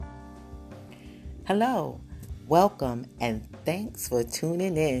Hello, welcome, and thanks for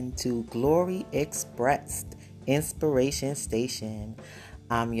tuning in to Glory Expressed Inspiration Station.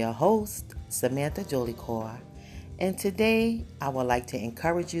 I'm your host, Samantha Jolicoeur, and today I would like to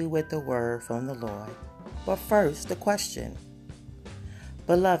encourage you with a word from the Lord. But first, the question.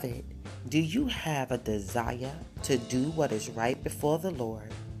 Beloved, do you have a desire to do what is right before the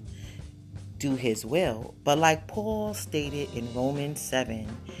Lord? Do His will, but like Paul stated in Romans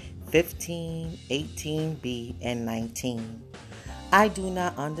 7:15, 18b, and 19, I do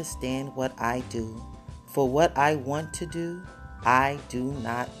not understand what I do, for what I want to do, I do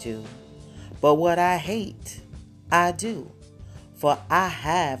not do. But what I hate, I do. For I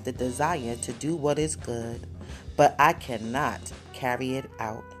have the desire to do what is good, but I cannot carry it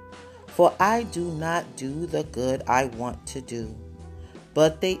out. For I do not do the good I want to do,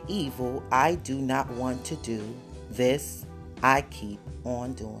 but the evil I do not want to do, this I keep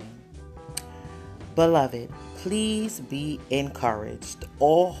on doing. Beloved, please be encouraged.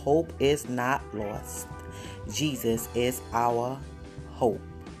 All hope is not lost. Jesus is our hope.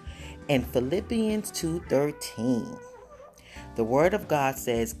 In Philippians 2:13, the Word of God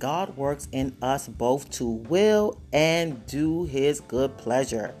says, God works in us both to will and do His good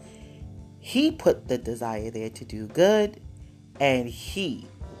pleasure. He put the desire there to do good, and He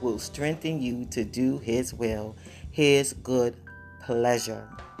will strengthen you to do His will, His good pleasure.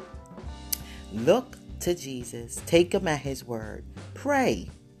 Look to Jesus. Take Him at His word. Pray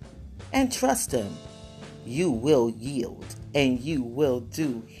and trust Him. You will yield and you will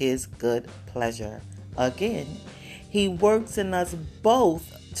do His good pleasure. Again, He works in us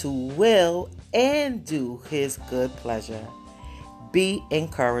both to will and do His good pleasure. Be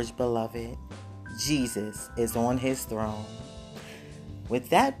encouraged, beloved. Jesus is on His throne. With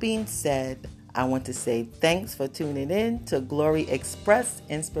that being said, I want to say thanks for tuning in to Glory Express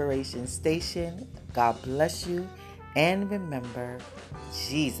Inspiration Station. God bless you. And remember,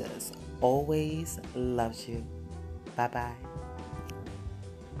 Jesus always loves you. Bye-bye.